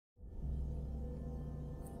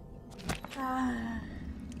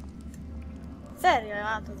Serio, ja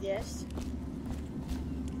mam to zjeść?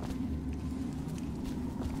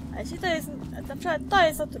 A jeśli to jest... Na przykład to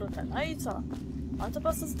jest otrute, no i co? On to po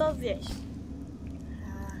prostu to zjeść.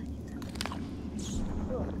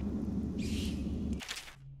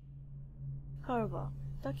 Korbo,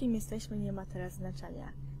 to kim jesteśmy nie ma teraz znaczenia.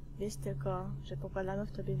 Wiesz tylko, że pokładamy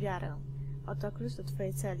w tobie wiarę. Oto klucz do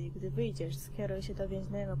twojej celi. Gdy wyjdziesz, skieruj się do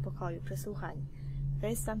więźniego pokoju przesłuchań.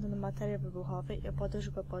 Weź stamtąd materiał wybuchowy i podłóż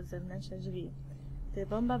go pod zewnętrzne drzwi. Gdy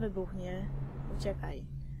bomba wybuchnie, uciekaj.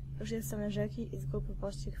 Już jest w stronę rzeki i zgub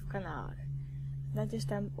pościg w kanałach. Znajdziesz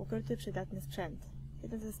tam ukryty, przydatny sprzęt.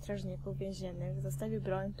 Jeden ze strażników więziennych zostawił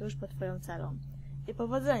broń tuż pod twoją celą. I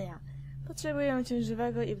powodzenia! Potrzebuję cię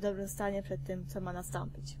żywego i w dobrym stanie przed tym, co ma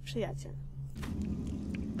nastąpić. Przyjaciel.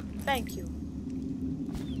 Thank you.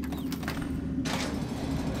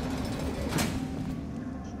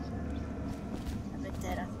 A my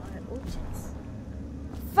teraz mamy uciec.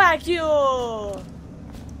 Fuck you!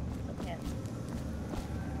 Nie.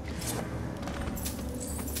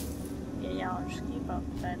 Pieniążki, bo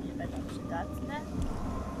pewnie będą przydatne.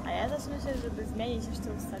 A ja też myślę, żeby zmienić jeszcze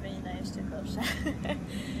to ustawienie na jeszcze gorsze.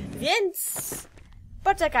 Więc...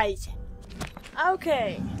 poczekajcie.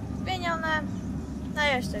 Okej. Zmienione na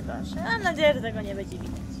jeszcze gorsze. Mam nadzieję, że tego nie będzie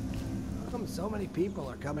widać. How come so many people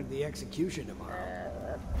are coming to the execution tomorrow?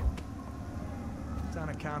 It's on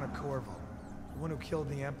account of Corvo, the one who killed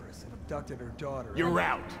the Empress and abducted her daughter. You're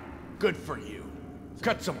out. Good for you.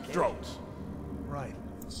 Cut some throats. Right.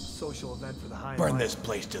 Social event for the high. Burn this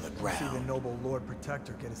place to the See the ground. noble Lord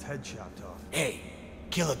Protector get his head chopped off. Hey,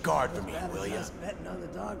 kill a guard for me, will ya? Just betting on the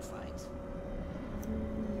dogfight.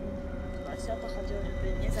 Właśnie o to chodziło,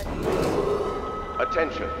 żeby nie zabijać.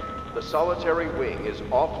 Attention. The solitary wing is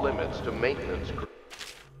off limits to maintenance.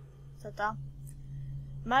 Co to?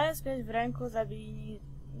 Mając mieć w ręku zabij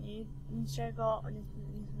niczego,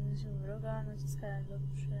 nie się wroga, naciskając do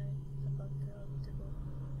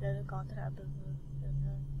tego kontra, aby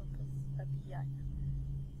zabijania.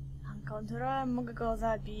 Kontrolem mogę go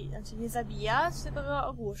zabić, znaczy nie zabijać, tylko go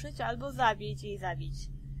ogłuszyć, albo zabić i zabić.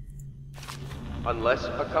 Unless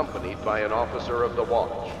accompanied by an officer of the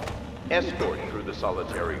watch. Escort through the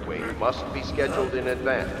solitary wing must be scheduled in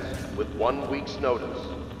advance, with 1 week's notice.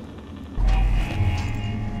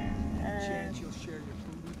 Chance you'll share your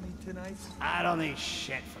food with me tonight? I don't need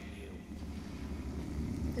shit from you.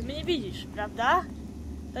 Ty mnie nie widzisz, prawda?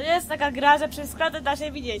 To nie jest taka gra, że przez kratę da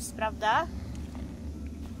się widzieć, prawda?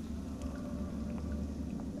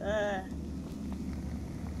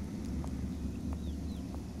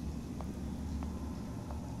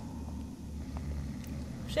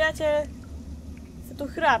 Przyjaciel co tu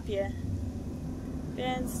chrapie,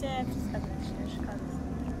 więc nie przeszkadzać.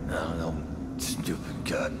 No, stupid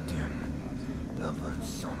goddamn.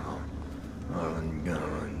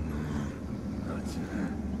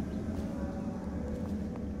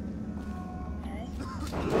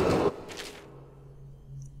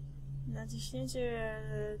 Naciśnięcie...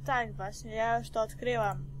 tak właśnie, ja już to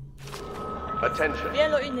odkryłam. Attention.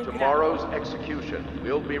 Wielu innych Tomorrow's execution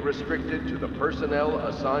will be restricted to the personnel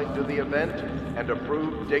assigned to the event and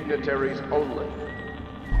approved dignitaries only.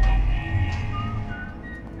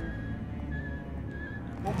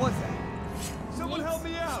 What was that? Someone help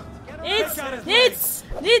me out! Nic!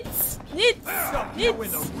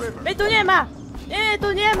 Mnie tu nie ma! Nie,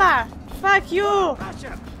 tu nie ma! Fuck you!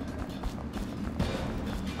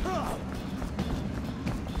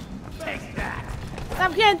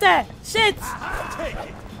 Zamknięte! Shit!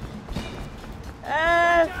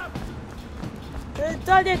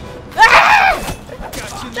 To nie...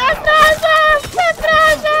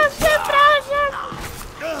 Przepraszam!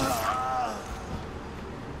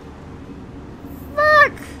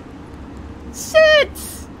 Fuck! Shit!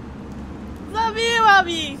 Zabiłam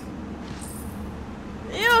ich!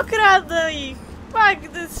 I ukradłem ich!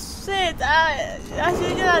 Fuck this shit! A ja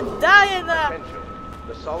się nie nadaję na...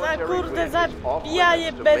 za kurde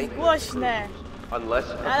zabijanie bezgłośne!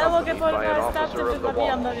 Ale mogę porozmawiać z tamtym, że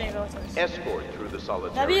zabijam do niego coś.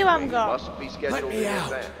 Zabiłam go! Let me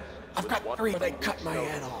out. I've got 3 they cut my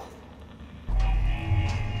head off.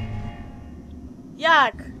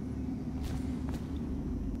 Jak?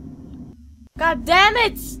 God damn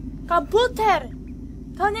it! Komputer!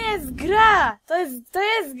 To nie jest gra! To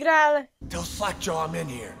jest gra, ale... Tell Slackjaw I'm in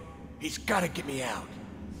here. He's gotta get me out.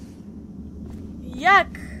 Jak?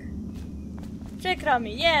 Przykro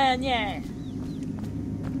mi, nie.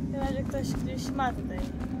 Chyba, że ktoś gdzieś ma tutaj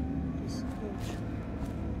jakiś klucz.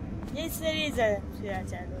 Nic nie widzę,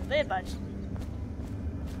 przyjacielu. Wybacz mi.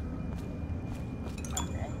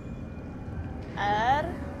 Okej. R.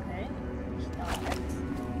 Okej.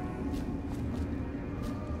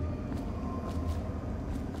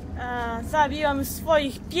 Zabiłam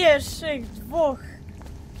swoich pierwszych dwóch.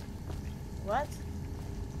 What?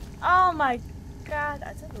 Oh my god.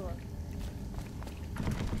 A co było?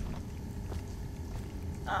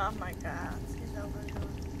 Oh my god. Nie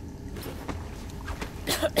zauważyłam.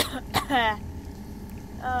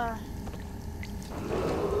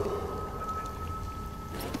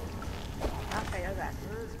 Okej, dobra.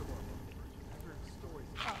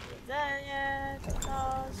 O, jedzenie, to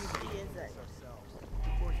coś i jedzenie.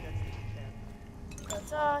 To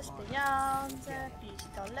coś, pieniądze,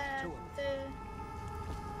 pistolety.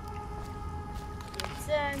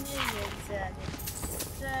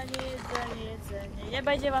 Jedzenie. Nie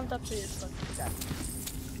będzie wam to przyjść spotkać.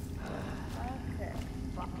 Okej.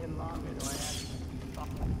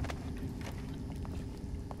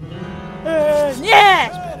 Nie!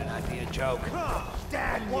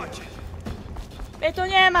 Mnie tu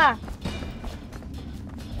nie ma!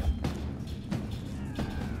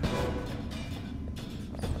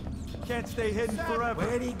 Can't stay hidden forever.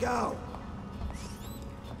 Where'd he go?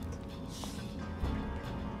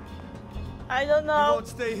 I don't He know. won't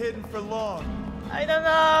stay hidden for long. I don't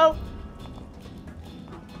know.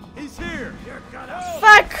 He's here. You're gonna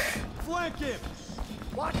Fuck! Flank him.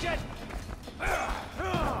 watch it.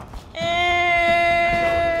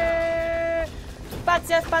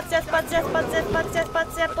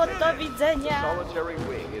 Spacja, do widzenia. Solitary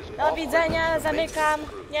wing is Do widzenia, off-limits to zamykam.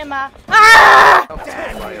 maintenance Nie ma. crew.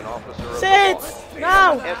 By an officer of the Shit! watch.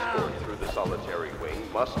 No! Escort through the solitary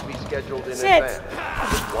wing must be scheduled in Shit! advance.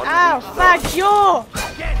 With 1 Ow, week's fuck you!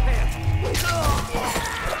 Get him.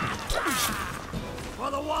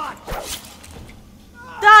 For the watch.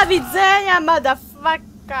 Do widzenia,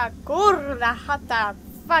 motherfucker! Kurna chata!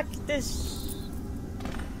 Fuck this!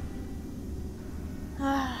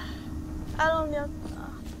 Ale on miał...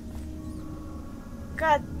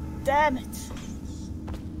 God damn it!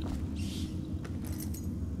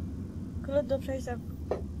 Klucz do przejścia...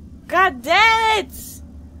 God damn it!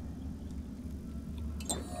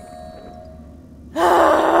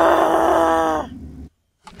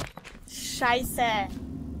 Szajse!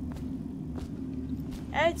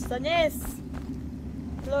 Ej, to nie jest...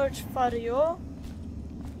 Klucz for you?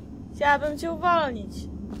 Chciałabym cię uwolnić.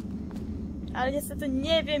 Ale niestety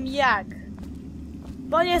nie wiem jak.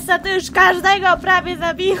 Bo niestety już każdego prawie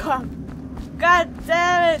zabiłam. God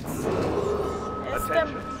damn it! Jestem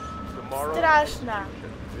straszna.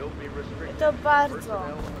 I to bardzo.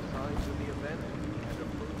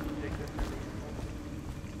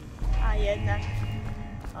 A jednak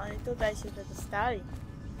oni tutaj się przedostali.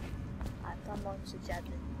 A to mądrzy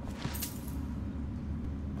dziady.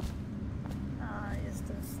 A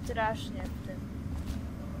jestem strasznie w tym.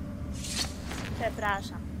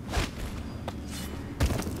 Przepraszam.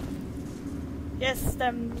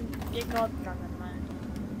 Jestem niegodna normalnie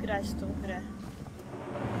grać w tą grę.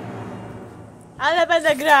 Ale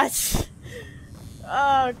będę grać!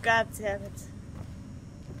 O, goddammit.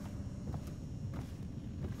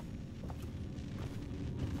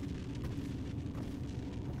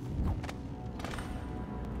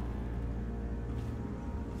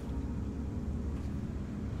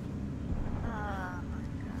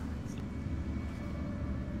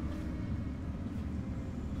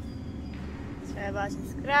 Trzeba się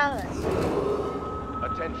skradać.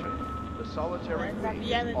 Attention. The solitary Jak wing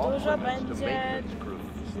zabijemy is dużo, off-limits to będzie maintenance crew,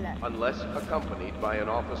 źle. unless accompanied by an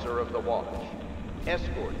officer of the watch.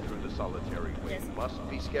 Escort through the solitary wing Yes. must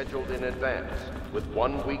be scheduled in advance, with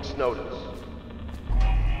 1 week's notice.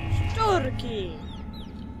 Szczurki!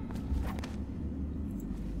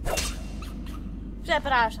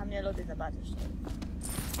 Przepraszam, nie lubię zobaczyć szczurki.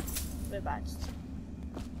 Wybaczcie.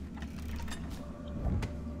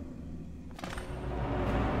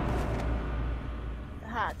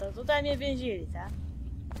 Aha, to tutaj mnie więzili, tak?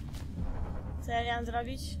 Co ja miałam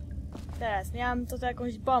zrobić? Teraz, miałam tutaj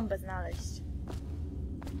jakąś bombę znaleźć.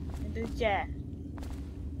 Niby gdzie?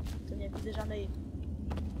 Tu nie widzę żadnej...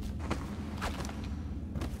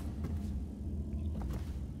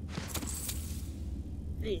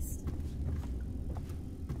 List.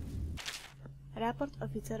 Raport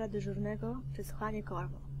oficera dyżurnego, przesłuchanie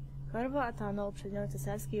Corvo. Corvo Atano, przedmiot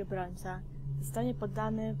cesarski obrońca, zostanie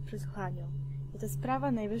poddany przesłuchaniu. To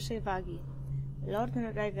sprawa najwyższej wagi. Lord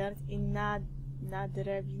Regard i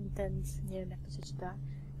Nadrewitent, nie wiem jak to się czyta,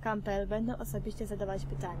 Campbell będą osobiście zadawać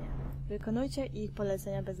pytania. Wykonujcie ich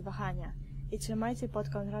polecenia bez wahania i trzymajcie pod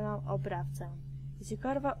kontrolą oprawcę. Jeśli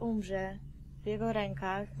Corvo umrze w jego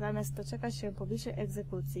rękach, zamiast doczekać się publicznej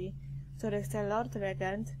egzekucji, której chce Lord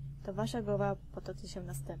Regent, to wasza głowa potoczy się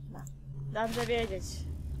następna. Dobrze wiedzieć,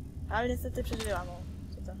 ale niestety przeżyłam mu.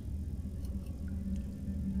 Co to?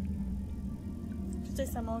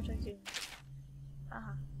 Przeczytaj samouczek gdzie...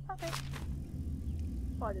 Aha, okej.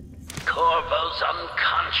 What is this? Corvo's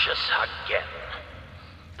unconscious again.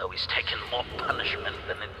 Though he's taken more punishment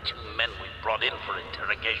than the 2 men we brought in for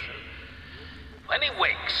interrogation. When he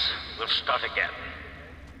wakes, we'll start again.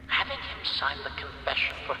 Having him sign the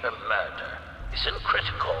confession for her murder isn't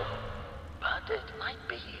critical, but it might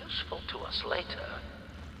be useful to us later.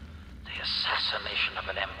 The assassination of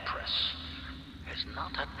an empress is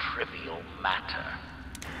not a trivial matter.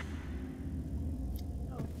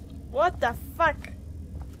 What the fuck?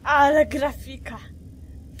 Ale grafika!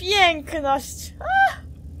 Piękność!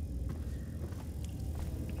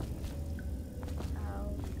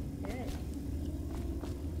 Okej.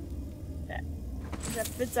 Muszę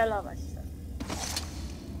wycelować to.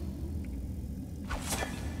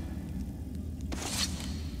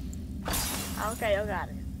 Okej,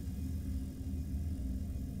 ogarnę.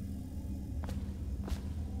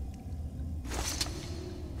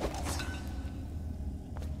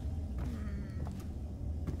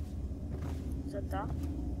 Co to?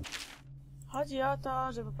 Chodzi o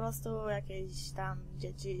to, że po prostu jakieś tam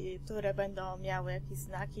dzieci, które będą miały jakieś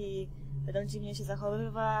znaki, będą dziwnie się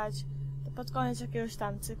zachowywać, to pod koniec jakiegoś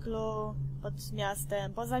tam cyklu pod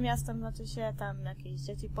miastem, poza miastem znaczy się, tam jakieś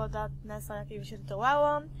dzieci podatne są jakimś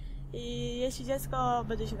rytuałom i jeśli dziecko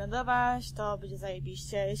będzie się nadawać, to będzie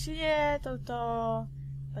zajebiście, jeśli nie, to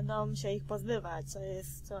będą się ich pozbywać, co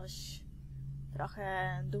jest coś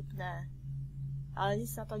trochę dupne, ale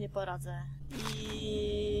nic na to nie poradzę.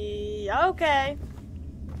 I okej.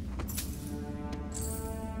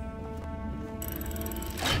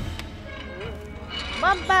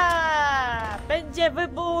 Mamba! Będzie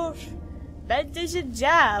wybuch! Będzie się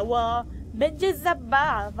działo! Będzie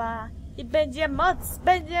zabawa! I będzie moc!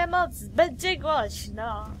 Będzie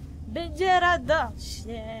głośno! Będzie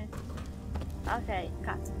radośnie! Okej,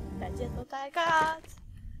 kat. Będzie tutaj kat!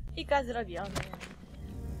 I kat zrobiony.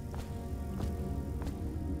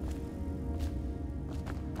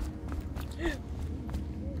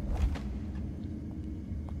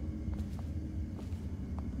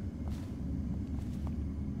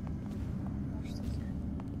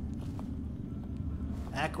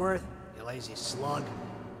 Ackworth, you lazy slug.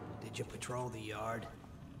 Did you patrol the yard?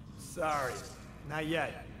 Sorry, not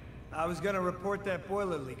yet. I was gonna report that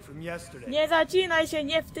boiler leak from yesterday. Nie zacinaj się,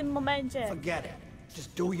 nie w tym momencie. Forget it.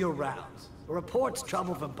 Just do your rounds. A report's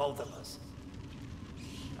trouble for both of us.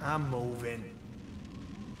 I'm moving.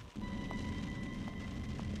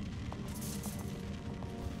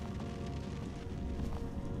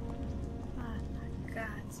 Oh my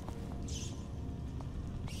god.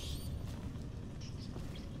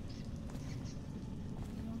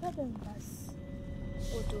 Mogłabym was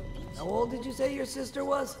udupić. How old did you say your sister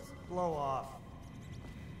was? Blow off.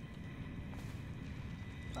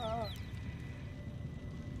 O.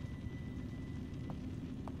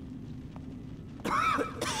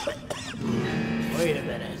 Wait a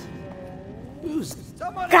minute. Who's...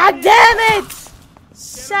 God damn it!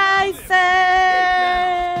 Scheiße!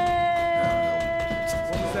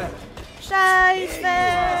 What was that? Scheiße!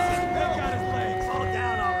 Got his legs. Fall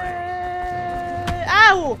down already.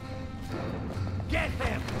 Au! Get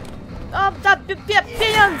him! O,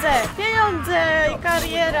 pieniądze! Pieniądze i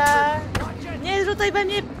kariera! Nie rzucaj we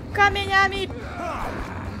mnie kamieniami!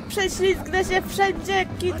 Prześlizgnę się wszędzie,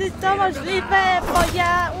 kiedy to możliwe, bo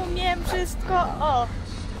ja umiem wszystko. O!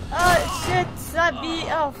 O, się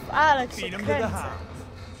zabij! O, ale się Feed him to the kręcę. hound.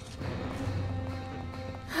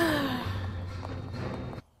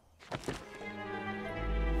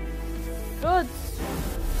 Good!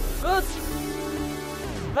 Good!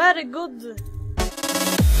 Very good!